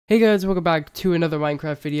Hey guys, welcome back to another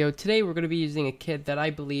Minecraft video. Today we're going to be using a kit that I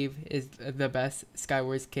believe is the best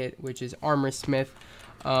Skywars kit, which is Armor Smith.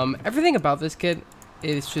 Everything about this kit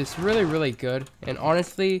is just really good, and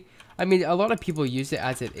honestly, I mean, a lot of people use it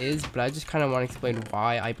as it is, but I just kind of want to explain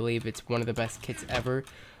why I believe it's one of the best kits ever.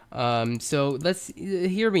 So let's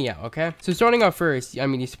hear me out, okay? So starting off first, I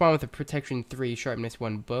mean, you spawn with a Protection 3 Sharpness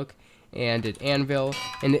 1 book and an anvil,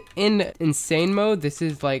 and in insane mode, this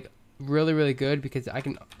is like really good because I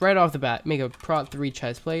can right off the bat make a prot 3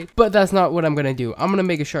 chest plate, but that's not what I'm gonna do. I'm gonna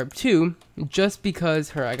make a sharp 2 just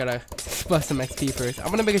because I gotta plus some XP first. I'm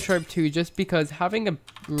gonna make a sharp 2 just because having a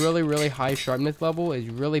really high sharpness level is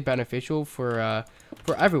really beneficial for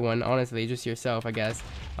everyone, honestly, just yourself, I guess.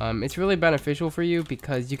 It's really beneficial for you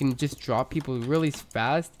because you can just drop people really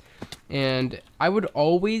fast, and I would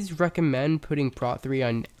always recommend putting prot 3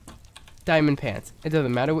 on diamond pants. It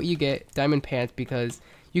doesn't matter what you get, diamond pants, because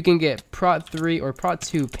you can get prot 3 or prot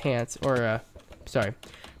 2 pants, or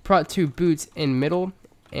prot 2 boots in middle,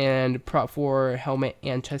 and prot 4 helmet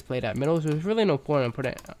and chest plate at middle. So there's really no point in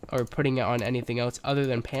putting it on anything else other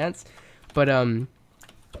than pants. But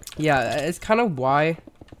yeah, it's kind of why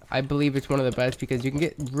I believe it's one of the best, because you can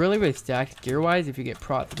get really stacked gear wise if you get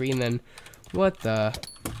prot 3, and then what the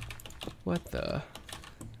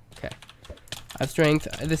okay, I have strength.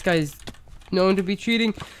 This guy's known to be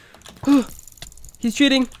cheating. He's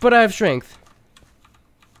cheating, but I have strength.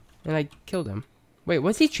 And I killed him. Wait,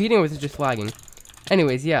 was he cheating or was it just lagging?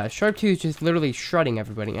 Anyways, yeah, Sharp 2 is just literally shredding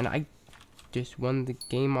everybody, and I just won the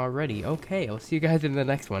game already. Okay, I'll see you guys in the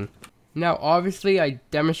next one. Now, obviously, I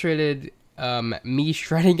demonstrated me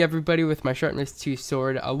shredding everybody with my Sharpness 2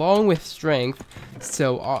 sword along with strength.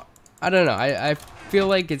 So, I don't know. I feel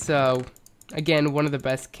like it's, again, one of the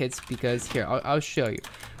best kits because, here, I'll show you.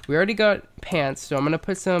 We already got pants, so I'm going to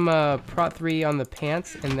put some prot 3 on the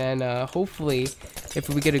pants, and then hopefully, if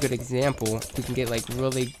we get a good example, we can get like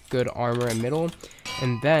really good armor in middle,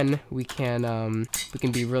 and then we can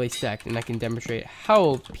be really stacked, and I can demonstrate how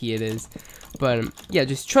OP it is. But yeah,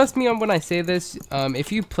 just trust me on when I say this.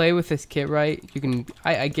 If you play with this kit right, you can.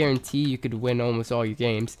 I guarantee you could win almost all your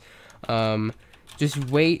games. Just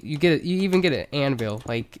wait. You even get an anvil,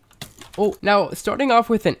 like. Oh, now starting off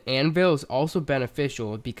with an anvil is also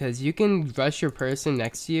beneficial because you can rush your person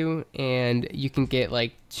next to you, and you can get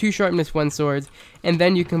like 2 sharpness 1 swords, and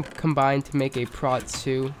then you can combine to make a prot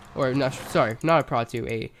 2, or not a prot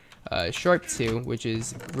 2, a sharp 2, which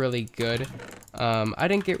is really good. I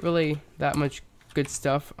didn't get really that much good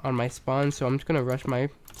stuff on my spawn, so I'm just gonna rush my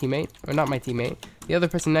teammate, or not my teammate, the other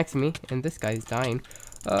person next to me, and this guy's dying.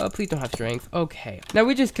 Please don't have strength. Okay. Now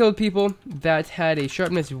we just killed people that had a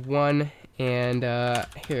sharpness 1, and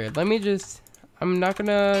here, I'm not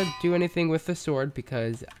gonna do anything with the sword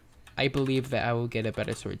because I believe that I will get a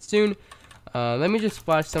better sword soon. Let me just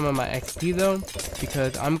splash some of my XP though,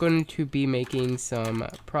 because I'm going to be making some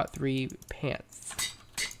prot 3 pants.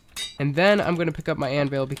 And then I'm going to pick up my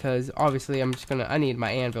anvil because obviously I need my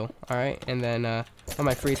anvil, alright? And then on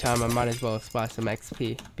my free time I might as well splash some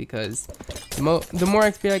XP because the more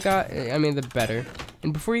XP I got, I mean the better.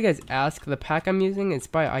 And before you guys ask, the pack I'm using, it's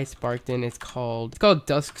by Ice Sparkton. It's called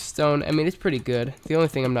Duskstone. I mean, it's pretty good. The only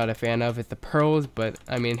thing I'm not a fan of is the pearls, but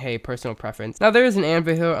I mean, hey, personal preference. Now there is an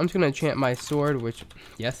anvil here. I'm just going to enchant my sword, which,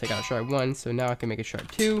 yes, I got a sharp 1, so now I can make a sharp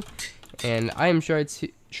 2. And I am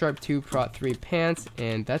sharp 2 prot 3 pants,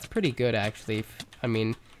 and that's pretty good actually. I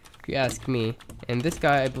mean, if you ask me. And this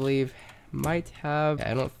guy, I believe, might have.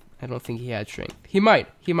 I don't think he had strength. He might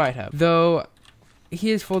have. Though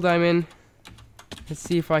he is full diamond. Let's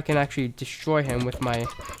see if I can actually destroy him with my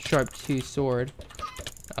sharp 2 sword.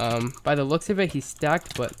 By the looks of it, he's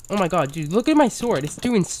stacked, but oh my god, dude, look at my sword. It's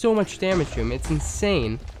doing so much damage to him. It's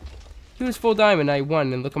insane. He was full diamond, I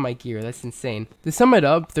won, and look at my gear. That's insane. To sum it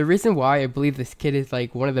up, the reason why I believe this kit is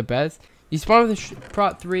like one of the best, you spawn with a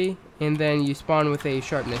prot 3, and then you spawn with a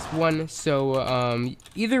sharpness 1. So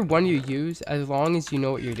either one you use, as long as you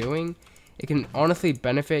know what you're doing, it can honestly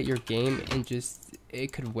benefit your game, and just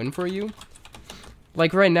it could win for you.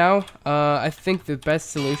 Like right now, I think the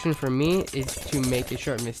best solution for me is to make a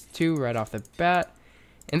sharpness 2 right off the bat.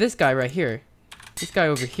 And this guy right here, this guy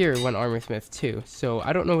over here went Armor Smith 2, so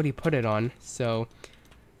I don't know what he put it on. So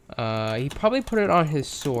he probably put it on his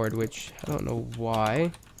sword, which I don't know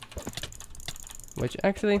why. Which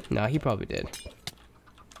actually, no, he probably did.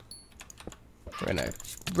 We're gonna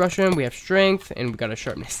rush him. We have strength, and we got a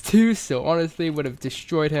sharpness 2, so honestly would have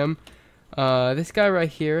destroyed him. This guy right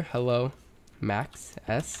here, hello. Max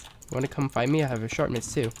S, you want to come find me? I have a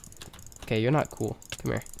sharpness 2. Okay, you're not cool.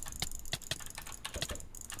 Come here,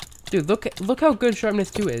 dude. Look how good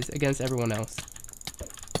sharpness 2 is against everyone else.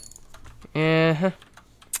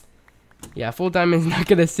 Yeah, full diamond's not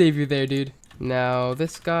gonna save you there, dude. Now,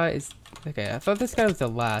 this guy is... Okay, I thought this guy was the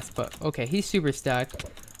last, but okay, he's super stacked.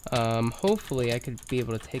 Hopefully I could be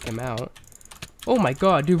able to take him out. Oh my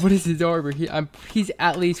god, dude, what is his armor? He's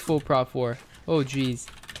at least full prop 4. Oh, jeez.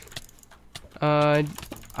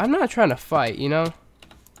 I'm not trying to fight, you know?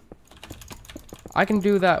 I can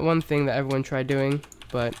do that one thing that everyone tried doing,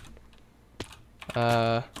 but...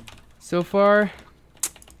 so far,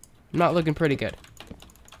 not looking pretty good.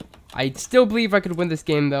 I still believe I could win this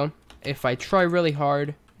game, though, if I try really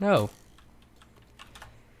hard. No.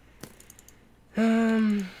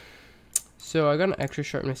 So I got an extra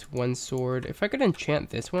sharpness 1 sword. If I could enchant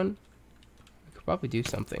this one, I could probably do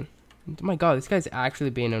something. Oh my god, this guy's actually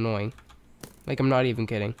being annoying. Like, I'm not even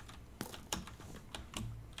kidding.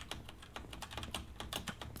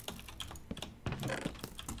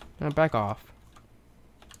 Now back off.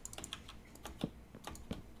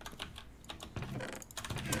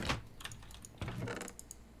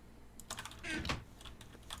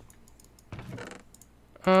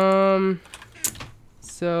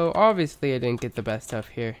 So obviously I didn't get the best stuff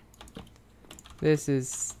here. This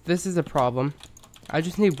is a problem. I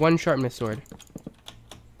just need 1 sharpness sword.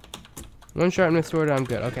 1 sharpness sword, I'm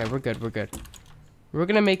good. Okay, we're good, we're good. We're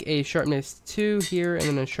gonna make a sharpness 2 here and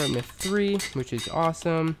then a sharpness 3, which is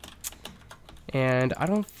awesome. And I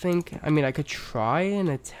don't think, I mean, I could try and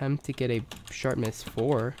attempt to get a sharpness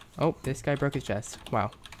 4. Oh, this guy broke his chest.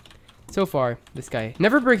 Wow. So far, this guy,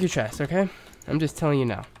 never break your chest, okay? I'm just telling you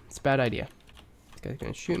now. It's a bad idea. This guy's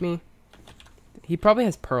gonna shoot me. He probably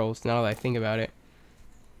has pearls now that I think about it.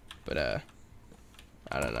 But,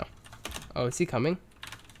 I don't know. Oh, is he coming?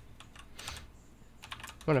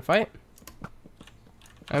 Wanna fight?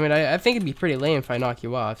 I mean, I think it'd be pretty lame if I knock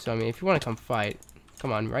you off. So, I mean, if you wanna come fight,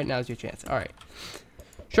 come on, right now's your chance. Alright.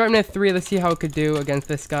 Sharpness 3, let's see how it could do against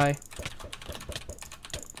this guy.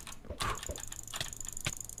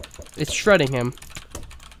 It's shredding him.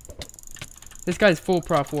 This guy's full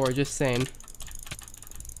prop 4, just saying.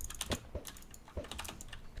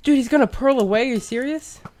 Dude, he's gonna pearl away, are you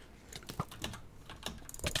serious?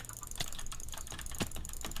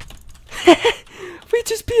 We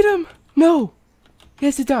just beat him! No! He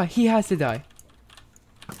has to die, he has to die.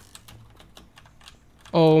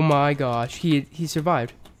 Oh my gosh, he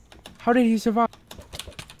survived. How did he survive?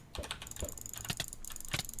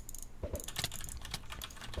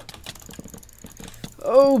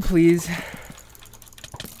 Oh, please.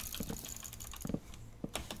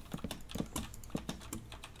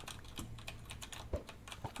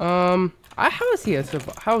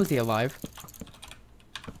 How is he alive?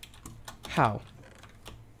 How?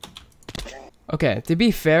 Okay, to be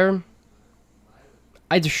fair,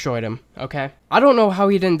 I destroyed him, okay? I don't know how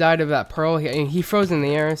he didn't die to that pearl. He froze in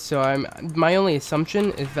the air, so my only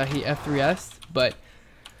assumption is that he F3S'd, but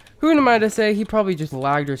who am I to say? He probably just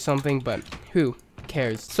lagged or something, but who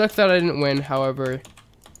cares? Sucks that I didn't win, however,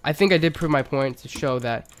 I think I did prove my point to show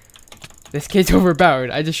that this kid's overpowered.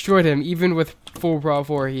 I destroyed him, even with full Prop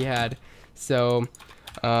 4 he had. So,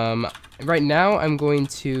 right now, I'm going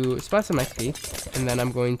to splash some XP, and then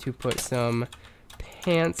I'm going to put some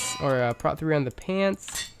pants, or Prop 3 on the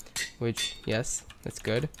pants, which, yes, that's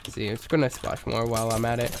good. See, it's going to splash more while I'm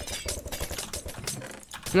at it.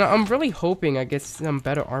 Now, I'm really hoping I get some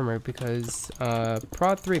better armor, because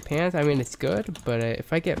Prop 3 pants, I mean, it's good, but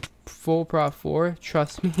if I get full Prop 4,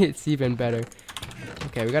 trust me, it's even better.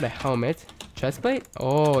 Okay, we got a helmet. Chestplate?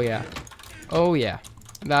 Oh, yeah. Oh, yeah.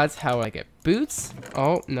 That's how I get boots.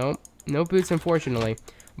 Oh, no. No boots, unfortunately.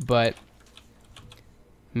 But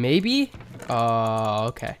maybe? Oh,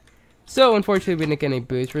 okay. So, unfortunately, we didn't get any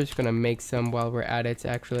boots. We're just going to make some while we're at it,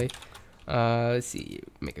 actually. Let's see.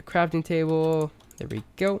 Make a crafting table. There we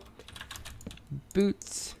go.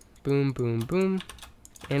 Boots. Boom, boom, boom.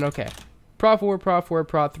 And okay. Prop 4, Prop 4,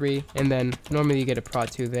 Prop 3. And then normally you get a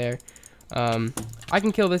Prop 2 there. I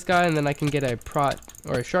can kill this guy, and then I can get a Prot,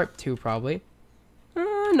 or a Sharp 2, probably.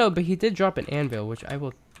 No, but he did drop an anvil, which I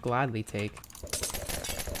will gladly take.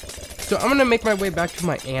 So I'm gonna make my way back to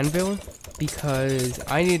my anvil, because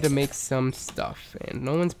I need to make some stuff, and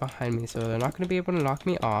no one's behind me, so they're not gonna be able to knock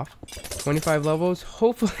me off. 25 levels,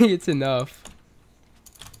 hopefully it's enough.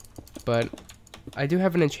 But I do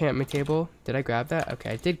have an enchantment table. Did I grab that?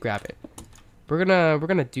 Okay, I did grab it. We're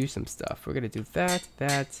gonna do some stuff. We're gonna do that.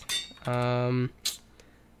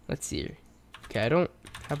 Let's see. Okay, I don't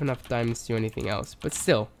have enough diamonds to do anything else, but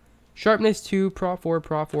still. Sharpness 2, Prop 4,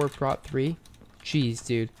 Prop 4, Prop 3. Jeez,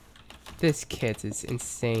 dude. This kit is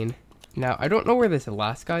insane. Now, I don't know where this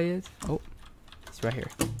last guy is. Oh, he's right here.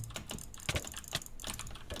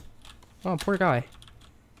 Oh, poor guy.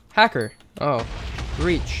 Hacker. Oh,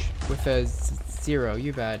 reach with a 0.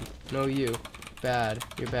 You bad. No, you. Bad.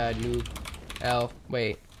 You're bad, noob. L.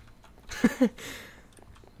 Wait.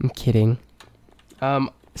 I'm kidding.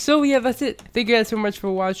 So yeah, that's it. Thank you guys so much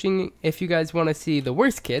for watching. If you guys want to see the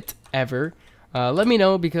worst kit ever, let me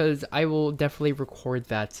know, because I will definitely record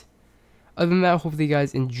that. Other than that, hopefully you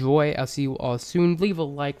guys enjoy. I'll see you all soon. Leave a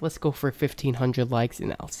like. Let's go for 1,500 likes,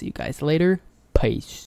 and I'll see you guys later. Peace.